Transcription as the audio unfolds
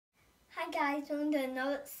guys, welcome to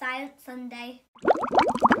another Science Sunday.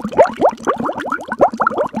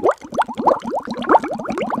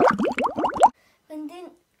 When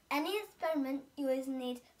doing any experiment, you always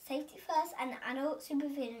need safety first and adult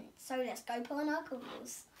supervision. So let's go put on our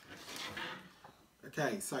goggles.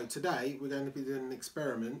 Okay, so today we're going to be doing an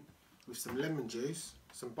experiment with some lemon juice,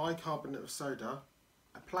 some bicarbonate of soda,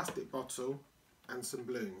 a plastic bottle and some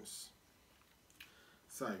balloons.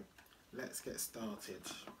 So let's get started.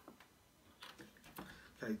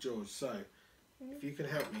 Okay George, so if you can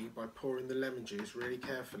help me by pouring the lemon juice really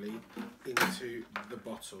carefully into the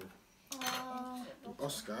bottle.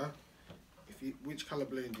 Oscar, which colour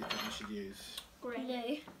balloon do you think we should use? Blue.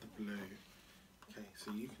 The blue. Okay,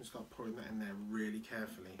 so you can start pouring that in there really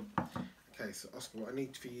carefully. Okay, so Oscar, what I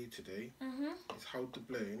need for you to do is hold the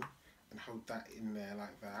balloon and hold that in there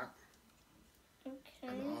like that. Okay.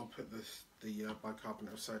 And I'll put the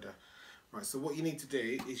bicarbonate of soda. Right, so what you need to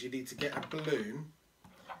do is you need to get a balloon,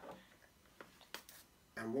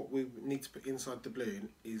 and what we need to put inside the balloon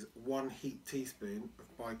is 1 heaped teaspoon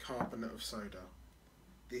of bicarbonate of soda.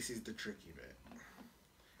 This is the tricky bit.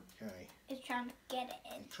 Okay. It's trying to get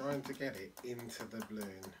it in. Trying to get it into the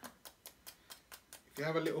balloon. If you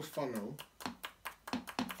have a little funnel,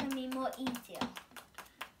 It's going to be more easier.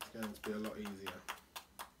 it's going to be a lot easier.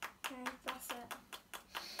 Okay, that's it.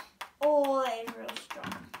 Oh, that is real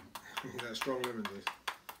strong. Is that strong lemon juice?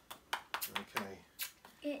 Okay.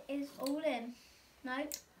 It is all in. No? A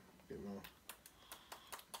bit more.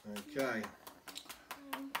 Okay.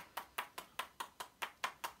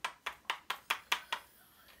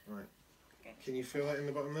 Right. Can you feel that in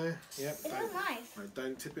the bottom there? Yep. It is nice. Right,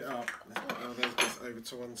 don't tip it up. Let's put all those bits over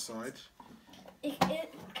to one side. It kind of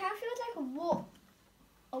feels like a water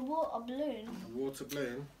balloon. A water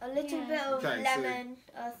balloon. A little bit of Okay, lemon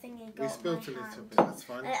thingy got We spilt my a little hand. bit, that's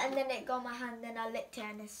fine. And then it got my hand, then I licked it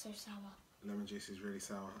and it's so sour. Lemon juice is really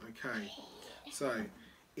sour. Okay. So,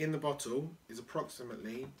 in the bottle is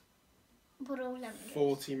approximately Bottle of lemon juice.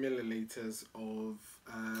 40 millilitres of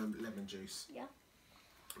lemon juice. Yeah.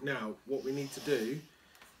 Now, what we need to do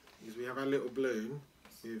is we have our little balloon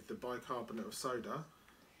with the bicarbonate of soda.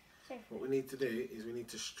 What we need to do is we need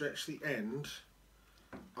to stretch the end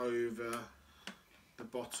over the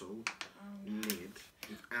bottle lid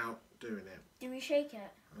without doing it. Do we shake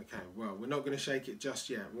it? Okay, well, we're not going to shake it just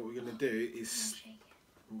yet. What we're going to do is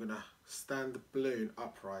I'm going to stand the balloon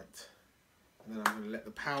upright, and then I'm going to let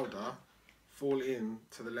the powder fall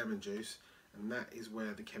into the lemon juice, and that is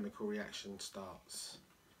where the chemical reaction starts.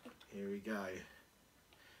 Here we go.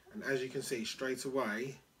 And as you can see, straight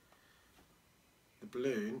away the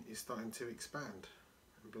balloon is starting to expand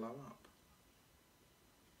and blow up.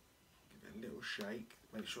 Give it a little shake,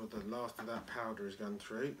 make sure the last of that powder has gone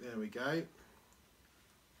through. There we go.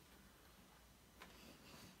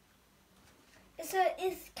 So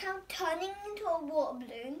it's kind of turning into a water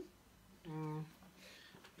balloon.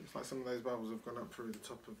 Looks like some of those bubbles have gone up through the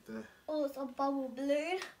top of the... Oh, it's a bubble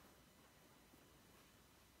balloon.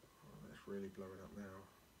 Oh, that's really blowing up now.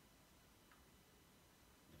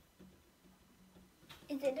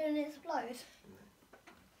 Is it going to explode?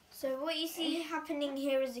 So what you see happening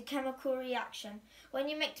here is a chemical reaction. When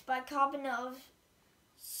you mix bicarbonate of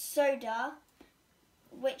soda,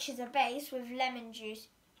 which is a base, with lemon juice,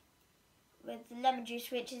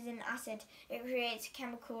 which is an acid, it creates a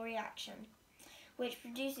chemical reaction which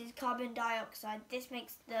produces carbon dioxide. This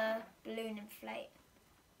makes the balloon inflate.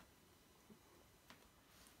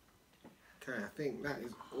 Okay, I think that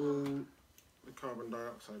is all the carbon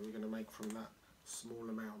dioxide we're going to make from that small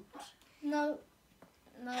amount. No,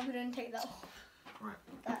 we don't take that off. Right,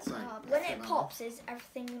 That's so hard. When it pops, is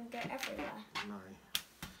everything going to go everywhere? no.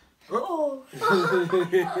 Oh!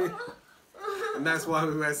 And that's why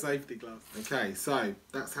we wear safety gloves. Okay, so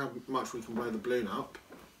that's how much we can blow the balloon up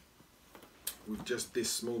with just this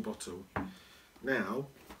small bottle. Now,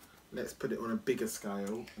 let's put it on a bigger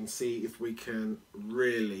scale and see if we can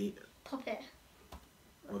really... Pop it.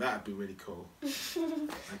 Well, that would be really cool.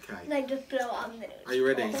 Okay. Like just blow it up. Are you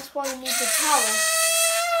ready? That's why we need the towel.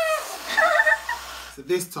 So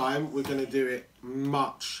this time we're going to do it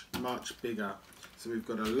much, much bigger. So we've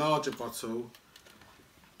got a larger bottle.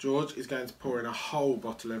 George is going to pour in a whole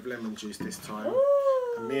bottle of lemon juice this time.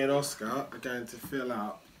 Ooh. And me and Oscar are going to fill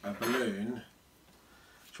up a balloon.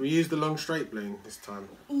 Shall we use the long straight balloon this time?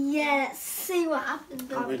 Yeah, let's see what happens.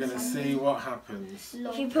 And we're going to see what happens.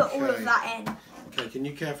 If you put all of that in. Okay, can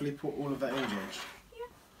you carefully put all of that in, George? Yeah.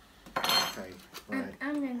 Okay, right.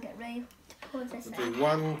 I'm going to get ready to pour this We'll in. do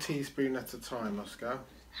 1 teaspoon at a time, Oscar.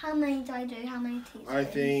 How many do I do? How many teaspoons? I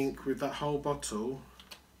think with that whole bottle,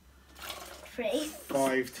 3.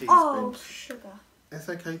 5 teaspoons. Oh, sugar. It's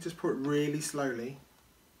okay, just pour it really slowly.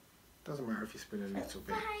 Doesn't matter if you spill a little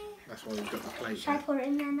bit. That's why we've got the plate. Should I pour it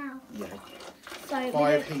in there now? Yeah. So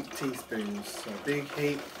 5 heat teaspoons. So big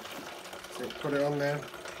heat. So put it on there.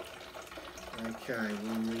 Okay,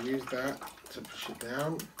 then we use that to push it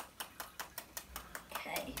down.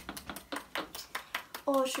 Okay.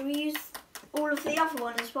 Or should we use all of the other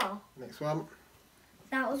one as well? Next one.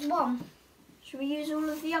 That was one. Should we use all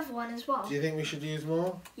of the other one as well? Do you think we should use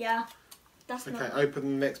more? Yeah. That's Okay, not...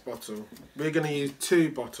 open the next bottle. We're going to use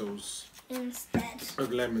 2 bottles Instead.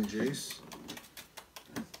 of lemon juice.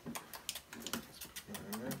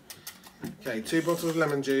 Okay, 2 bottles of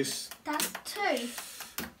lemon juice. That's 2.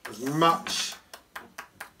 As much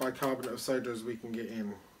bicarbonate of soda as we can get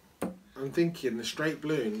in. I'm thinking the straight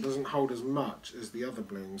balloon doesn't hold as much as the other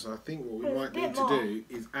balloons. I think what we might need to do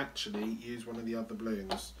is actually use one of the other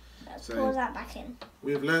balloons. Let's So- pour that back in.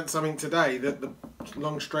 We've learnt something today, that the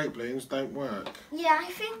long straight balloons don't work. Yeah,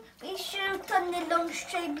 I think we should have done the long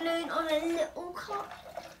straight balloon on a little cup.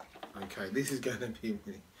 Okay, this is going to be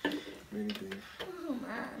really big. Oh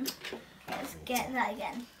man. Let's get that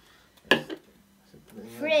again. So put it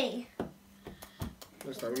in there. 3.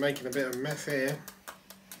 Looks like we're making a bit of a mess here.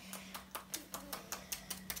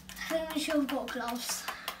 I think we should have got gloves.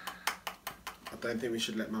 I don't think we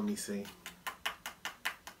should let Mummy see.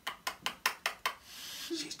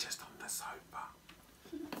 She's just on the sofa.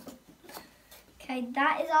 Okay,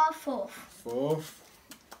 that is our 4th. 4th.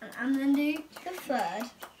 And I'm going to do the 3rd.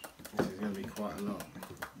 This is going to be quite a lot.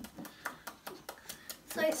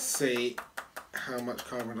 So, Let's see how much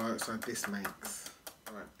carbon dioxide this makes.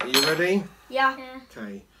 Right, are you ready? Yeah.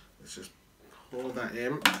 Okay, let's just pour that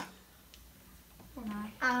in. Oh no.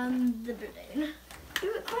 and the balloon.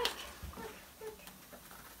 Do it quick.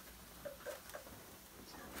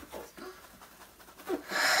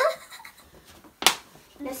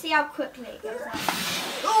 Let's see how quickly it goes out.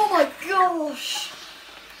 Oh my gosh!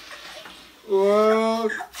 Whoa!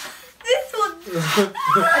 This one! I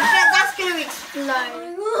bet that's going to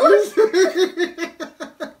explode.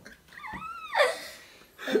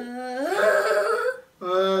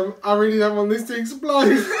 I really don't want this to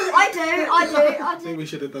explode. I I think we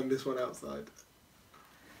should have done this one outside.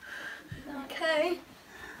 Okay.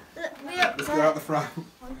 Let's go out the front.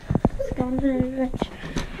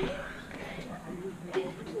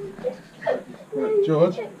 Right,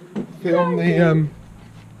 George, film the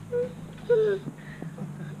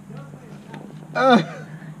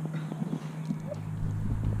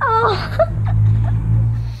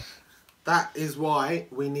That is why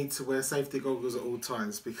we need to wear safety goggles at all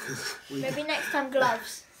times, because Maybe next time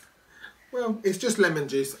gloves. well, it's just lemon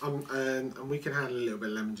juice, and we can handle a little bit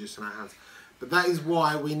of lemon juice in our hands. But that is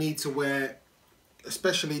why we need to wear,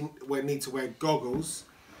 especially we need to wear goggles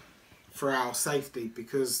for our safety,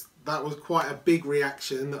 because that was quite a big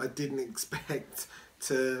reaction that I didn't expect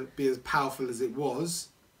to be as powerful as it was.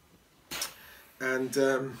 And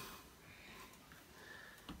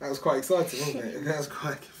that was quite exciting, wasn't it? And that was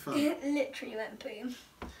quite fun. It literally went boom.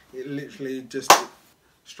 It literally just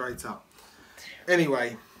straight up.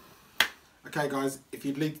 Anyway, okay guys, if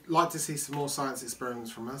you'd like to see some more science experiments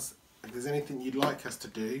from us, if there's anything you'd like us to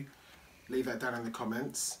do, leave that down in the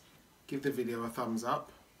comments. Give the video a thumbs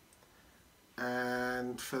up.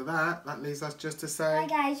 And for that leaves us just to say... Hi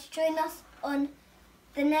guys, join us on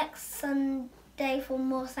the next Sunday for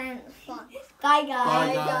more science fun. Bye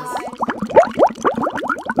guys. Bye guys.